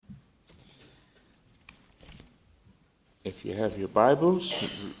If you have your Bibles,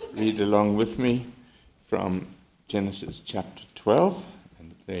 read along with me from Genesis chapter 12,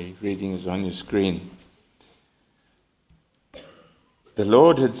 and the reading is on your screen. The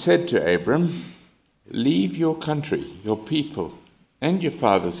Lord had said to Abram, "Leave your country, your people, and your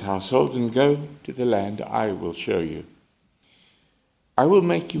father's household, and go to the land I will show you. I will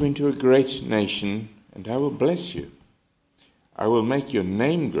make you into a great nation, and I will bless you. I will make your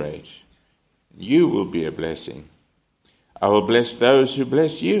name great. You will be a blessing. I will bless those who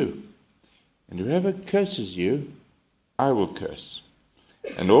bless you, and whoever curses you, I will curse.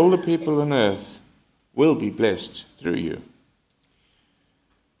 And all the people on earth will be blessed through you."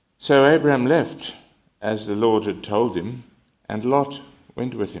 So Abram left, as the Lord had told him, and Lot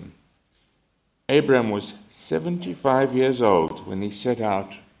went with him. Abram was 75 years old when he set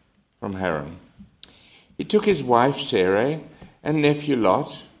out from Haran. He took his wife Sarai and nephew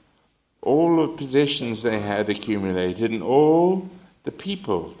Lot, all the possessions they had accumulated, and all the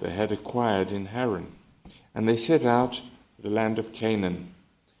people they had acquired in Haran, and they set out for the land of Canaan,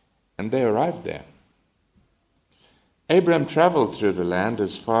 and they arrived there. Abram travelled through the land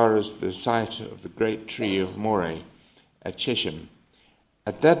as far as the site of the great tree of Moreh at Shechem.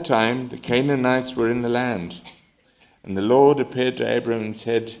 At that time the Canaanites were in the land, and the Lord appeared to Abram and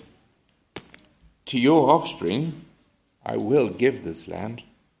said, "To your offspring I will give this land."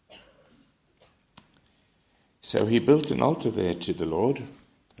 So he built an altar there to the Lord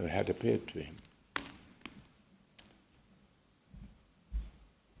who had appeared to him.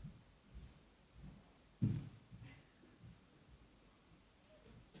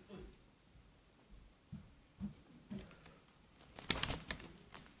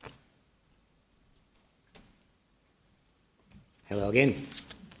 Hello again.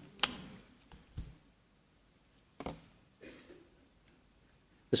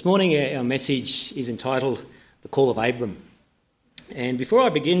 This morning our message is entitled The Call of Abram. And before I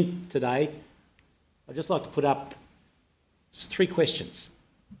begin today, I'd just like to put up 3 questions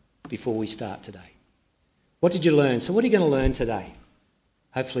before we start today. What did you learn? So what are you going to learn today?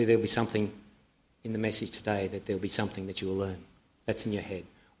 Hopefully there'll be something in the message today, that there'll be something that you will learn that's in your head.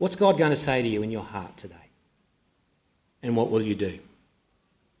 What's God going to say to you in your heart today? And what will you do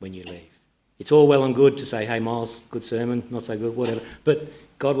when you leave? It's all well and good to say, "Hey, Miles, good sermon, not so good, whatever." But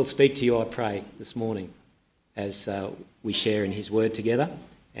God will speak to you, I pray, this morning as we share in his word together,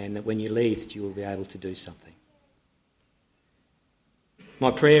 and that when you leave, that you will be able to do something. My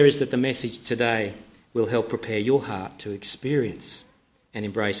prayer is that the message today will help prepare your heart to experience and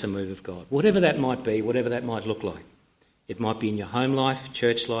embrace a move of God. Whatever that might be, whatever that might look like. It might be in your home life,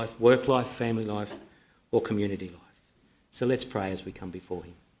 church life, work life, family life, or community life. So let's pray as we come before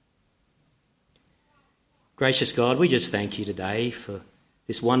him. Gracious God, we just thank you today for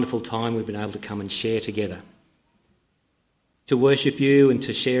this wonderful time we've been able to come and share together, to worship you and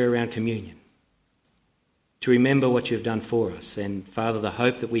to share around communion, to remember what you've done for us, and Father, the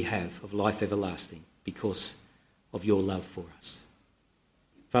hope that we have of life everlasting because of your love for us.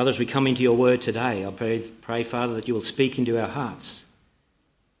 Father, as we come into your word today, I pray, Father, that you will speak into our hearts,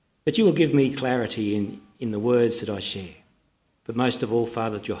 that you will give me clarity in the words that I share. But most of all,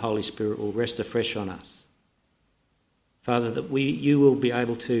 Father, that your Holy Spirit will rest afresh on us. Father, that you will be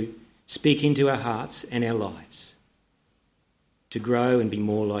able to speak into our hearts and our lives to grow and be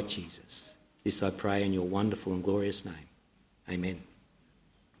more like Jesus. This I pray in your wonderful and glorious name. Amen.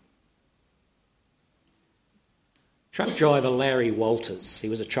 Truck driver Larry Walters, he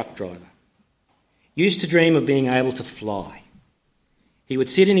was a truck driver, used to dream of being able to fly. He would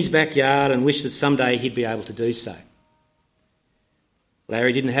sit in his backyard and wish that someday he'd be able to do so.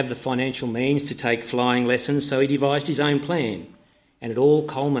 Larry didn't have the financial means to take flying lessons, so he devised his own plan, and it all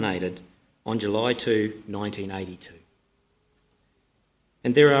culminated on July 2, 1982.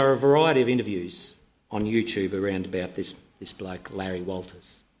 And there are a variety of interviews on YouTube around about this bloke, Larry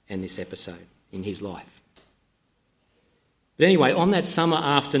Walters, and this episode in his life. But anyway, on that summer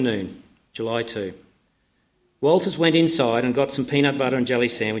afternoon, July 2, Walters went inside and got some peanut butter and jelly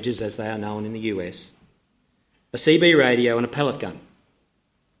sandwiches, as they are known in the US, a CB radio and a pellet gun.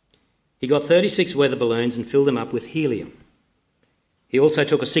 He got 36 weather balloons and filled them up with helium. He also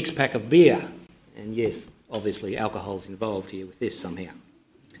took a 6-pack of beer, and yes, obviously alcohol's involved here with this somehow.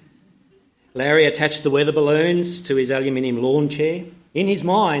 Larry attached the weather balloons to his aluminium lawn chair. In his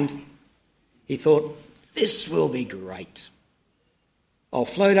mind, he thought, "This will be great. I'll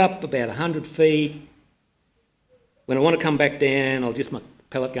float up about 100 feet. When I want to come back down, I'll just my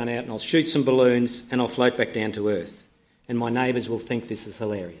pellet gun out and I'll shoot some balloons and I'll float back down to earth. And my neighbours will think this is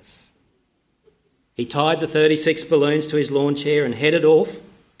hilarious." He tied the 36 balloons to his lawn chair and headed off,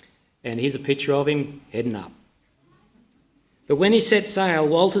 and here's a picture of him heading up. But when he set sail,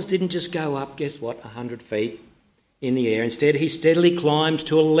 Walters didn't just go up, guess what, 100 feet in the air. Instead, he steadily climbed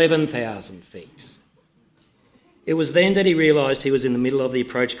to 11,000 feet. It was then that he realised he was in the middle of the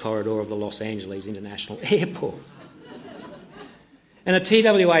approach corridor of the Los Angeles International Airport. And a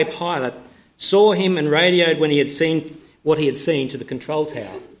TWA pilot saw him and radioed when he had seen what he had seen to the control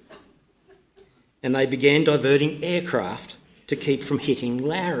tower. And they began diverting aircraft to keep from hitting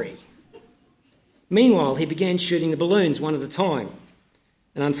Larry. Meanwhile, he began shooting the balloons one at a time.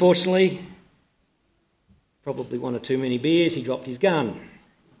 And unfortunately, probably one or too many beers, he dropped his gun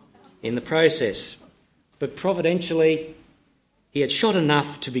in the process. But providentially, he had shot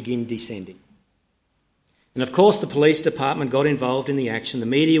enough to begin descending. And of course, the police department got involved in the action. The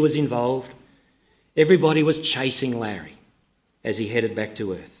media was involved. Everybody was chasing Larry as he headed back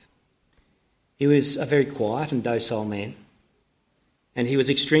to Earth. He was a very quiet and docile man, and he was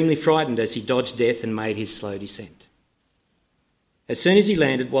extremely frightened as he dodged death and made his slow descent. As soon as he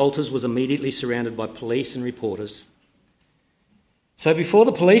landed, Walters was immediately surrounded by police and reporters. So before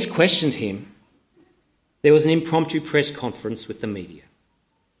the police questioned him, there was an impromptu press conference with the media.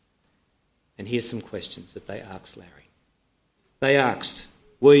 And here's some questions that they asked Larry. They asked,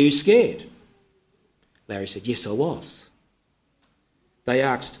 "Were you scared?" Larry said, "Yes, I was." They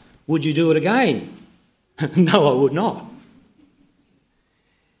asked, "Would you do it again?" "No, I would not."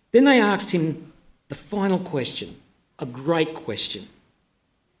 Then they asked him the final question, a great question.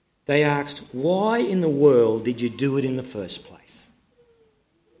 They asked, "Why in the world did you do it in the first place?"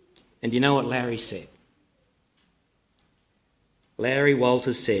 And you know what Larry said? Larry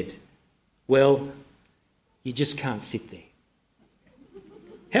Walters said, "Well, you just can't sit there."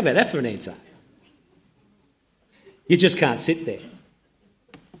 How about that for an answer? You just can't sit there.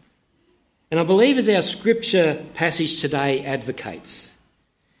 And I believe, as our scripture passage today advocates,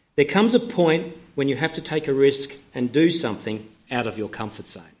 there comes a point when you have to take a risk and do something out of your comfort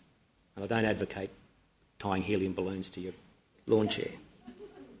zone. And I don't advocate tying helium balloons to your lawn chair.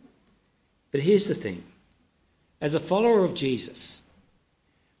 But here's the thing. As a follower of Jesus,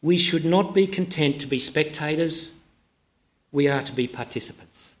 we should not be content to be spectators. We are to be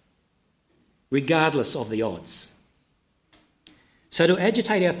participants, regardless of the odds. So to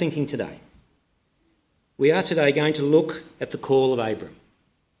agitate our thinking today, we are today going to look at the call of Abram.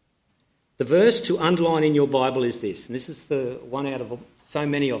 The verse to underline in your Bible is this, and this is the one out of so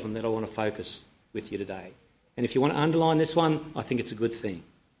many of them that I want to focus with you today. And if you want to underline this one, I think it's a good thing.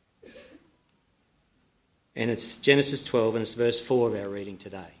 And it's Genesis 12 and it's verse 4 of our reading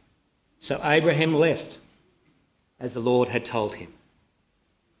today. So Abraham left as the Lord had told him.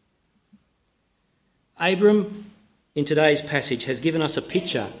 Abram, in today's passage, has given us a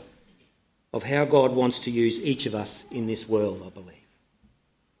picture of how God wants to use each of us in this world, I believe.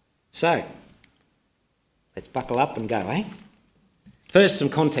 So, let's buckle up and go, eh? First, some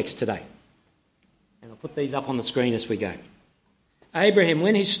context today. And I'll put these up on the screen as we go. Abraham,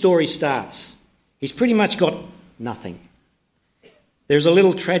 when his story starts, he's pretty much got nothing. There's a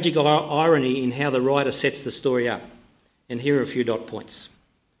little tragic irony in how the writer sets the story up. And here are a few dot points.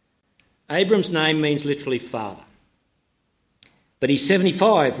 Abram's name means literally father. But he's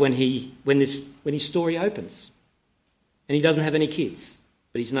 75 when his story opens. And he doesn't have any kids.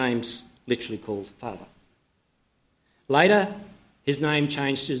 But his name's literally called father. Later, his name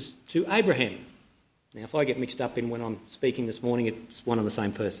changes to Abraham. Now, if I get mixed up in when I'm speaking this morning, it's one and the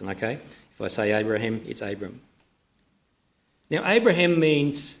same person, okay? If I say Abraham, it's Abram. Now, Abraham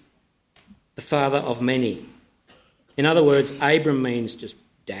means the father of many. In other words, Abram means just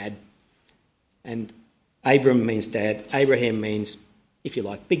dad. And Abram means dad. Abraham means, if you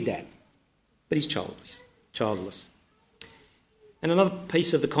like, big dad. But he's childless. And another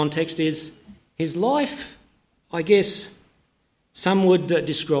piece of the context is his life, I guess, some would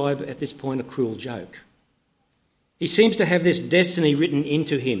describe at this point a cruel joke. He seems to have this destiny written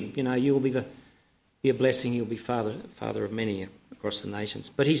into him. You know, you'll be a blessing, you'll be father of many across the nations.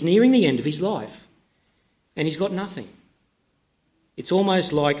 But he's nearing the end of his life and he's got nothing. It's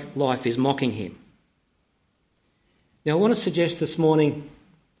almost like life is mocking him. Now, I want to suggest this morning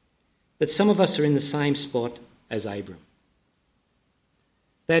that some of us are in the same spot as Abram.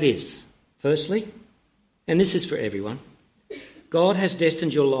 That is, firstly, and this is for everyone, God has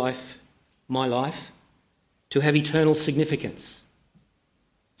destined your life, my life, to have eternal significance.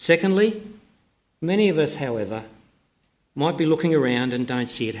 Secondly, many of us, however, might be looking around and don't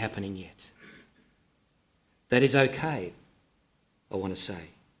see it happening yet. That is okay, I want to say.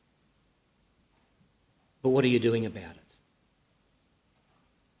 But what are you doing about it?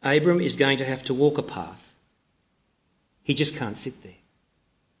 Abram is going to have to walk a path. He just can't sit there.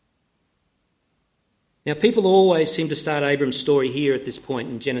 Now, people always seem to start Abram's story here at this point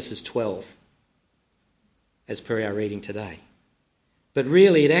in Genesis 12, as per our reading today. But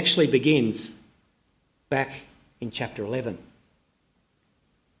really, it actually begins back in chapter 11.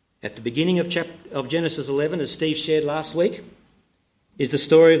 At the beginning of Genesis 11, as Steve shared last week, is the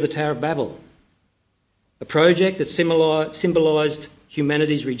story of the Tower of Babel, a project that symbolised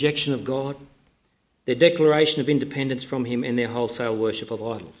humanity's rejection of God, their declaration of independence from him, and their wholesale worship of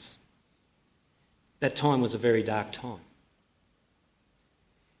idols. That time was a very dark time.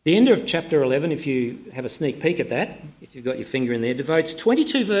 The end of chapter 11, if you have a sneak peek at that, if you've got your finger in there, devotes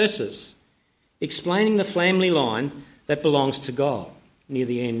 22 verses explaining the family line that belongs to God near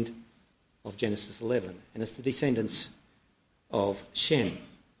the end of Genesis 11, and it's the descendants of Shem.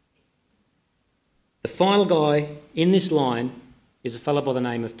 The final guy in this line is a fellow by the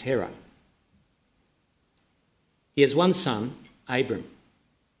name of Terah. He has one son, Abram,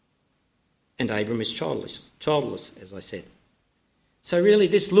 and Abram is childless, as I said. So really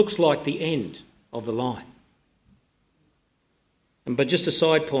this looks like the end of the line. But just a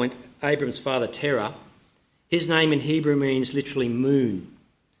side point, Abram's father Terah, his name in Hebrew means literally moon,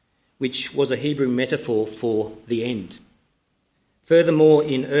 which was a Hebrew metaphor for the end. Furthermore,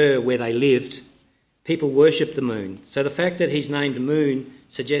 in where they lived, people worshipped the moon. So the fact that he's named Moon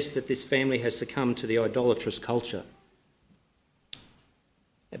suggests that this family has succumbed to the idolatrous culture.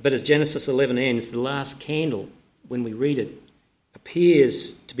 But as Genesis 11 ends, the last candle, when we read it,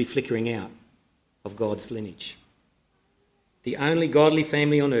 appears to be flickering out of God's lineage. The only godly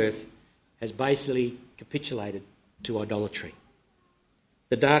family on earth has basically capitulated to idolatry.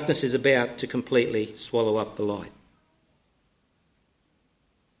 The darkness is about to completely swallow up the light.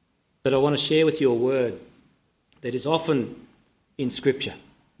 But I want to share with you a word that is often in Scripture.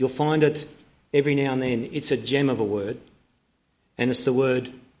 You'll find it every now and then. It's a gem of a word, and it's the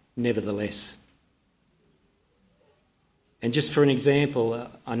word nevertheless. And just for an example,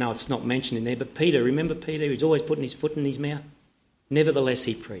 I know it's not mentioned in there, but Peter, remember Peter? He was always putting his foot in his mouth. Nevertheless,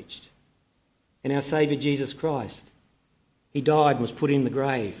 he preached. And our Saviour Jesus Christ, he died and was put in the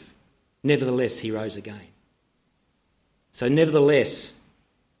grave. Nevertheless, he rose again. So nevertheless,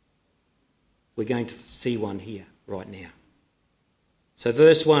 we're going to see one here right now. So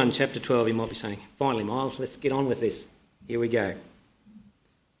verse 1, chapter 12, you might be saying, finally, Miles, let's get on with this. Here we go.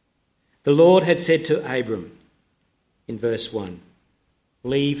 The Lord had said to Abram, in verse 1,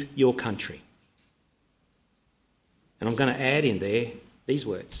 leave your country. And I'm going to add in there these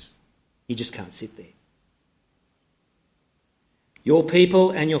words. You just can't sit there. Your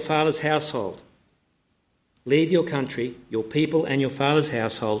people and your father's household. Leave your country, your people and your father's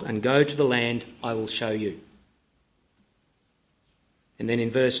household, and go to the land I will show you. And then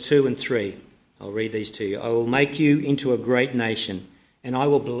in verse 2 and 3, I'll read these to you. I will make you into a great nation, and I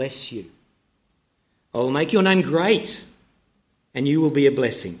will bless you. I will make your name great, and you will be a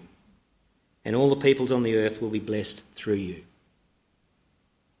blessing, and all the peoples on the earth will be blessed through you.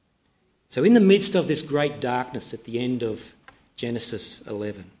 So in the midst of this great darkness at the end of Genesis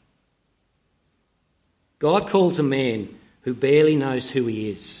 11, God calls a man who barely knows who he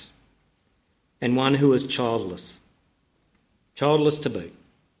is, and one who is childless to boot,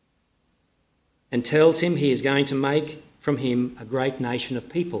 and tells him he is going to make from him a great nation of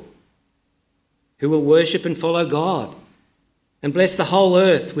people who will worship and follow God and bless the whole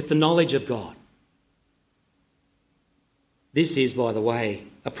earth with the knowledge of God. This is, by the way,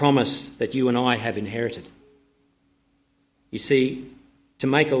 a promise that you and I have inherited. You see, to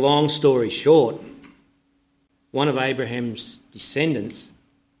make a long story short, one of Abraham's descendants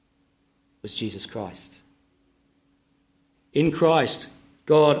was Jesus Christ. In Christ,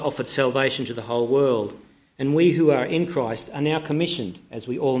 God offered salvation to the whole world, and we who are in Christ are now commissioned, as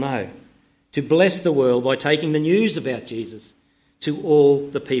we all know, to bless the world by taking the news about Jesus to all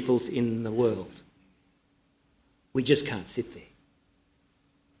the peoples in the world. We just can't sit there.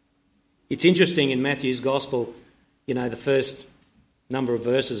 It's interesting in Matthew's Gospel, the first number of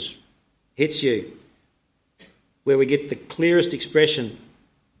verses hits you, where we get the clearest expression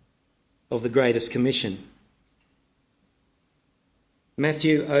of the greatest commission.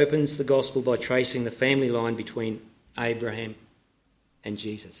 Matthew opens the Gospel by tracing the family line between Abraham and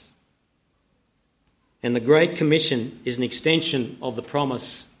Jesus. And the Great Commission is an extension of the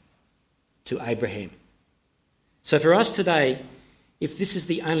promise to Abraham. So for us today, if this is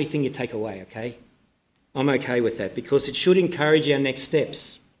the only thing you take away, okay, I'm okay with that, because it should encourage our next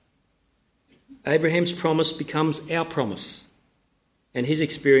steps. Abraham's promise becomes our promise, and his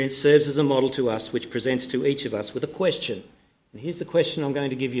experience serves as a model to us, which presents to each of us with a question. And here's the question I'm going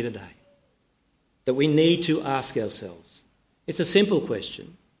to give you today, that we need to ask ourselves. It's a simple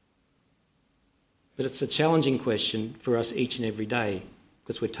question. But it's a challenging question for us each and every day,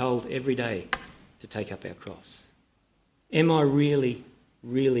 because we're told every day to take up our cross. Am I really,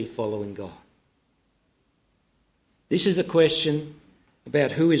 really following God? This is a question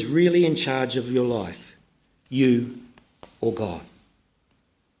about who is really in charge of your life, you or God.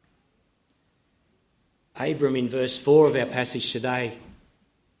 Abram, in verse 4 of our passage today,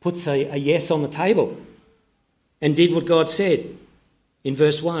 puts a yes on the table and did what God said in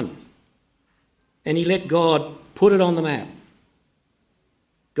verse 1. And he let God put it on the map.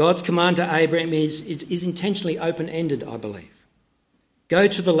 God's command to Abram is intentionally open-ended, I believe. Go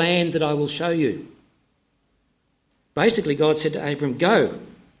to the land that I will show you. Basically, God said to Abram, go.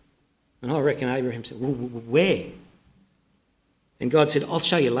 And I reckon Abraham said, well, where? And God said, I'll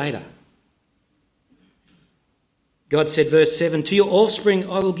show you later. God said, verse 7, to your offspring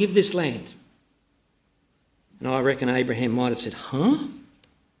I will give this land. And I reckon Abraham might have said, huh?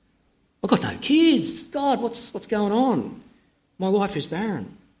 I've got no kids. God, what's going on? My wife is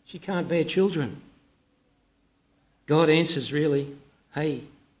barren. She can't bear children. God answers really, hey,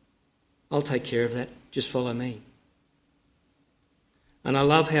 I'll take care of that. Just follow me. And I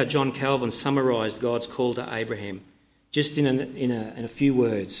love how John Calvin summarised God's call to Abraham just in a few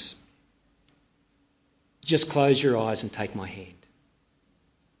words. Just close your eyes and take my hand.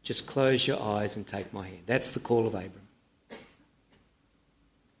 Just close your eyes and take my hand. That's the call of Abram.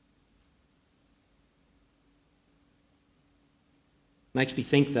 Makes me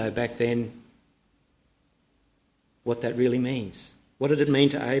think, though, back then, what that really means. What did it mean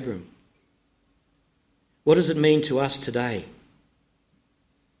to Abram? What does it mean to us today?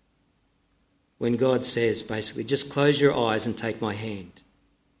 When God says, basically, just close your eyes and take my hand.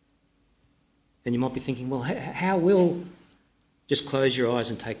 And you might be thinking, well, how will just close your eyes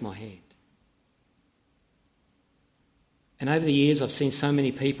and take my hand? And over the years, I've seen so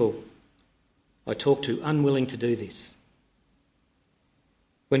many people I talk to unwilling to do this.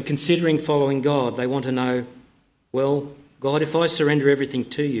 When considering following God, they want to know, well, God, if I surrender everything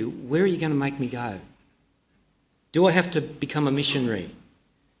to you, where are you going to make me go? Do I have to become a missionary?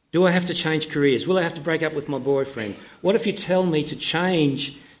 Do I have to change careers? Will I have to break up with my boyfriend? What if you tell me to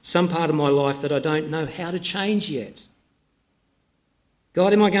change some part of my life that I don't know how to change yet?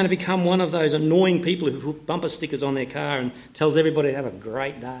 God, am I going to become one of those annoying people who put bumper stickers on their car and tells everybody to have a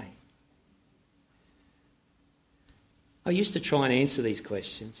great day? I used to try and answer these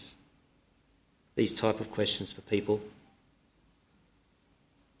questions, these type of questions for people.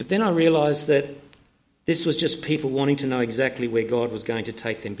 But then I realised that this was just people wanting to know exactly where God was going to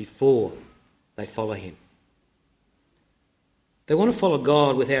take them before they follow him. They want to follow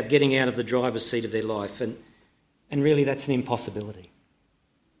God without getting out of the driver's seat of their life, and really that's an impossibility.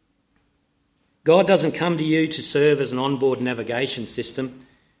 God doesn't come to you to serve as an onboard navigation system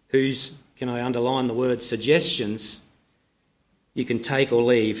whose, can I underline the word, suggestions you can take or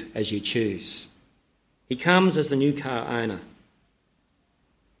leave as you choose. He comes as the new car owner.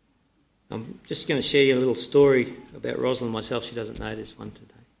 I'm just going to share you a little story about Rosalind myself. She doesn't know this one today.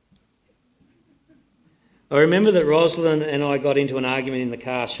 I remember that Rosalind and I got into an argument in the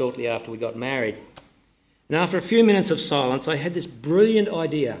car shortly after we got married. And after a few minutes of silence, I had this brilliant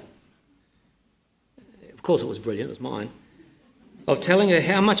idea. Of course it was brilliant, it was mine. Of telling her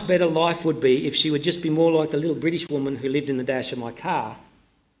how much better life would be if she would just be more like the little British woman who lived in the dash of my car.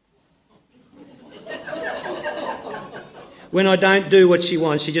 When I don't do what she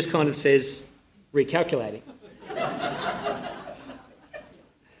wants, she just kind of says, recalculating.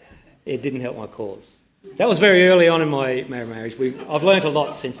 It didn't help my cause. That was very early on in my marriage. I've learnt a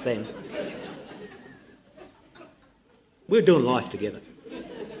lot since then. We're doing life together.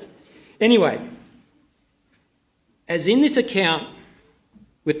 Anyway, as in this account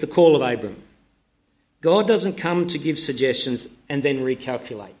with the call of Abram, God doesn't come to give suggestions and then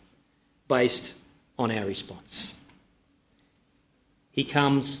recalculate based on our response. He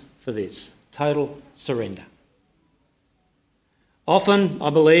comes for this, total surrender. Often, I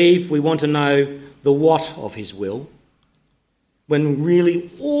believe, we want to know the what of his will, when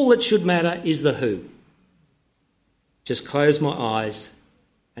really all that should matter is the who. Just close my eyes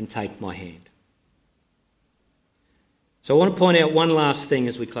and take my hand. So I want to point out one last thing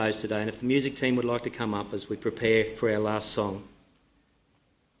as we close today, and if the music team would like to come up as we prepare for our last song.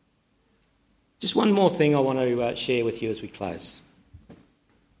 Just one more thing I want to share with you as we close.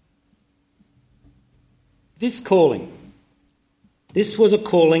 This calling, this was a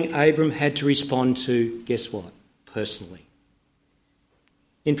calling Abram had to respond to, guess what? Personally.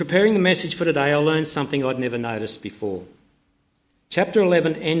 In preparing the message for today, I learned something I'd never noticed before. Chapter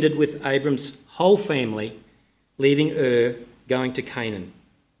 11 ended with Abram's whole family leaving Ur, going to Canaan.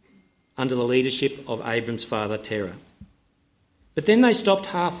 under the leadership of Abram's father Terah. But then they stopped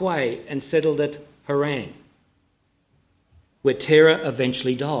halfway and settled at Haran, where Terah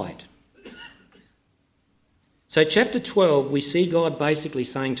eventually died. So chapter 12, we see God basically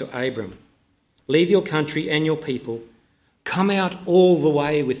saying to Abram, leave your country and your people, come out all the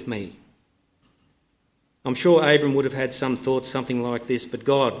way with me. I'm sure Abram would have had some thoughts, something like this, but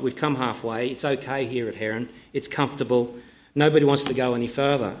God, we've come halfway, it's okay here at Haran, it's comfortable, nobody wants to go any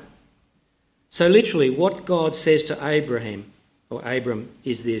further. So literally what God says to Abram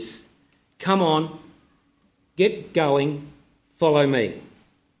is this, come on, get going, follow me.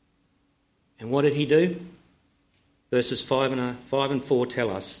 And what did he do? Verses 5 and 4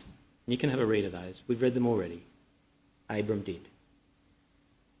 tell us, and you can have a read of those, we've read them already. Abram did.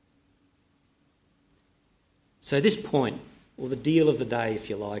 So this point, or the deal of the day if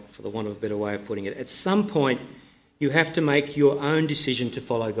you like, for the want of a better way of putting it, at some point you have to make your own decision to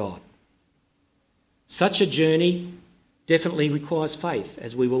follow God. Such a journey definitely requires faith,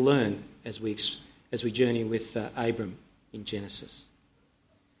 as we will learn as we journey with Abram in Genesis.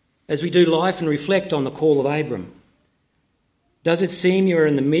 As we do life and reflect on the call of Abram, does it seem you are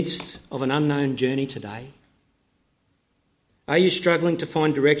in the midst of an unknown journey today? Are you struggling to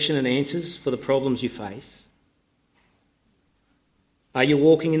find direction and answers for the problems you face? Are you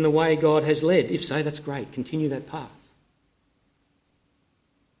walking in the way God has led? If so, that's great. Continue that path.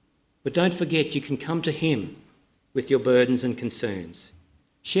 But don't forget, you can come to him with your burdens and concerns.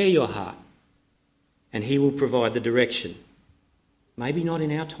 Share your heart, and he will provide the direction. Maybe not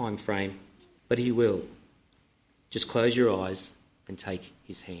in our time frame, but he will. Just close your eyes and take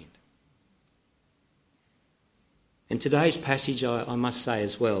his hand. And today's passage, I must say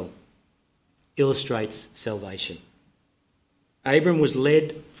as well, illustrates salvation. Abram was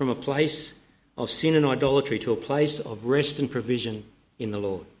led from a place of sin and idolatry to a place of rest and provision in the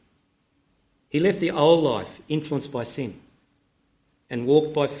Lord. He left the old life influenced by sin and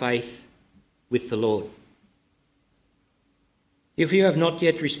walked by faith with the Lord. If you have not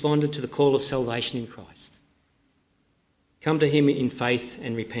yet responded to the call of salvation in Christ, come to him in faith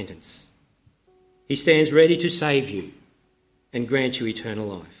and repentance. He stands ready to save you and grant you eternal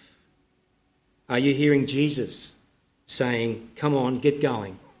life. Are you hearing Jesus saying, come on, get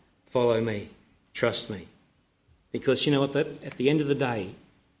going, follow me, trust me? Because you know what, at the end of the day,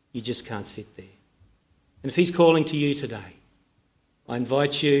 you just can't sit there. And if he's calling to you today, I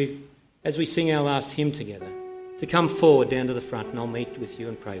invite you, as we sing our last hymn together, to come forward down to the front and I'll meet with you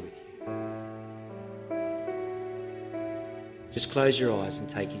and pray with you. Just close your eyes and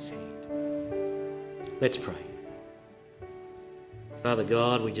take his hand. Let's pray. Father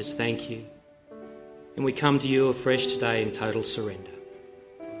God, we just thank you. And we come to you afresh today in total surrender.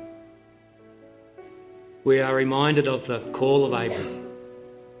 We are reminded of the call of Abram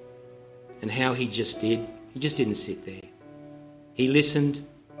and how he just didn't sit there. He listened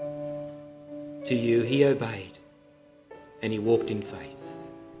to you, he obeyed, and he walked in faith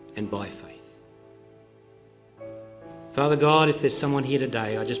and by faith. Father God, if there's someone here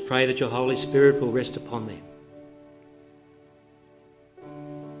today, I just pray that your Holy Spirit will rest upon them.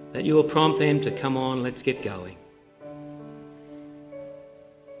 That you will prompt them to come on, let's get going.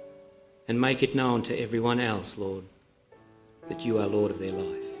 And make it known to everyone else, Lord, that you are Lord of their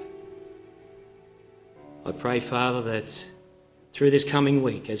life. I pray, Father, that through this coming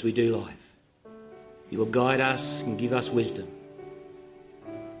week as we do life, you will guide us and give us wisdom.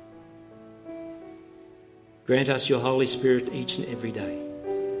 Grant us your Holy Spirit each and every day.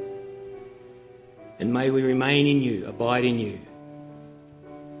 And may we remain in you, abide in you.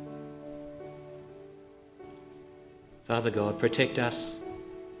 Father God, protect us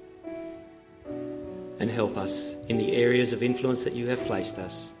and help us in the areas of influence that you have placed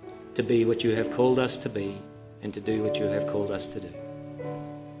us to be what you have called us to be and to do what you have called us to do.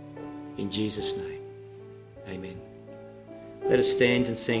 In Jesus' name, amen. Let us stand and sing.